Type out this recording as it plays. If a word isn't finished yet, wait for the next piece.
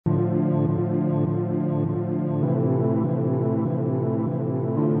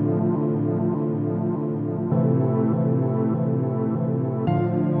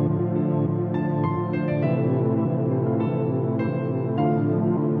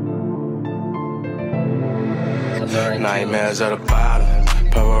Nightmares at the bottom.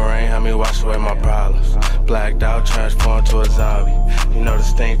 Purple rain, help me wash away my problems. Blacked out, transformed to a zombie. You know the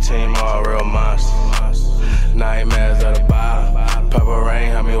stink team, all real monsters. Nightmares at the bottom. Purple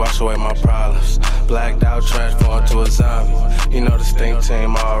rain, help me wash away my problems. Blacked out, transformed to a zombie. You know the stink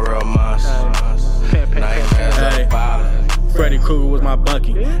team, all real monsters. Nightmares at the bottom. Freddy Krueger was my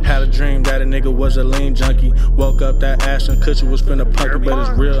bunkie. Had a dream that a nigga was a lean junkie. Woke up that Ashton Kutcher was finna punk it, but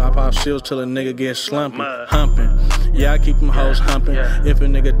it's real. I pop shields till a nigga get slumpy. Humping, yeah, I keep them hoes humping. If a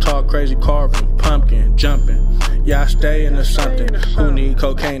nigga talk crazy, carving, pumpkin, jumping. Yeah, I stay into something. Who need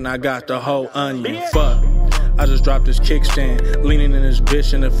cocaine? I got the whole onion. Fuck. I just dropped this kickstand, leaning in this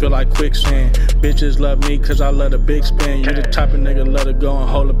bitch and it feel like quicksand. Bitches love me cause I love the big span. You the type of nigga love to go and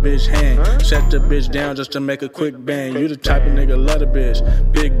hold a bitch hand. Set the bitch down just to make a quick bang. You the type of nigga love the bitch,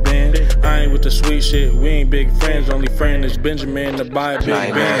 big band. I ain't with the sweet shit, we ain't big friends. Only friend is Benjamin to buy a big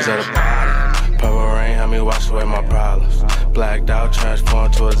band. Nightmares at the bottom. Purple rain, help me wash away my problems. Blacked out,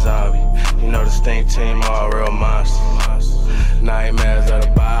 transformed to a zombie. You know the stink team, all real monsters. Nightmares at the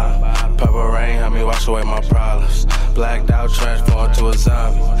bottom. Purple rain, help me wash away my problems. Blacked out, transformed to a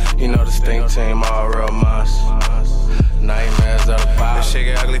zombie. You know the stink team, all real monsters. Nightmares at the bottom. This shit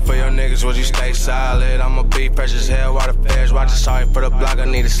get ugly for your niggas, would you stay solid? I'ma be fresh as hell while the feds watching. Sorry for the block, I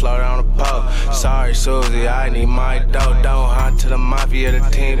need to slow down the pole. Sorry, Susie, I need my dough. Don't hunt to the mafia, the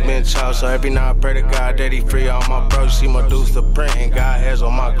team been chose. So every night I pray to God that he free all my bros. See my dudes the print and got hairs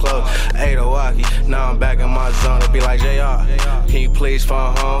on my clothes. Ate a walkie, now I'm back in my zone. It be like JR, can you please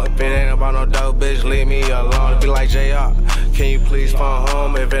phone home? If it ain't about no dope, bitch, leave me alone. It be like JR, can you please phone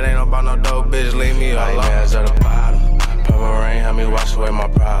home? If it ain't about no dope, bitch, leave me alone. Nightmares at the bottom. Purple rain, help me wash away my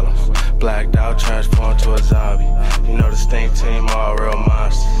problems. Blacked out, transformed to a zombie. You know the stink team, all real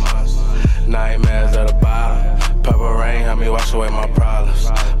monsters. Nightmares at the bottom. Purple rain, help me wash away my problems.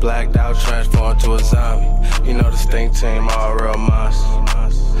 Blacked out, transformed to a zombie. You know the stink team, all real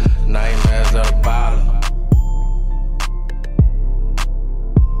monsters. Nightmares at the bottom.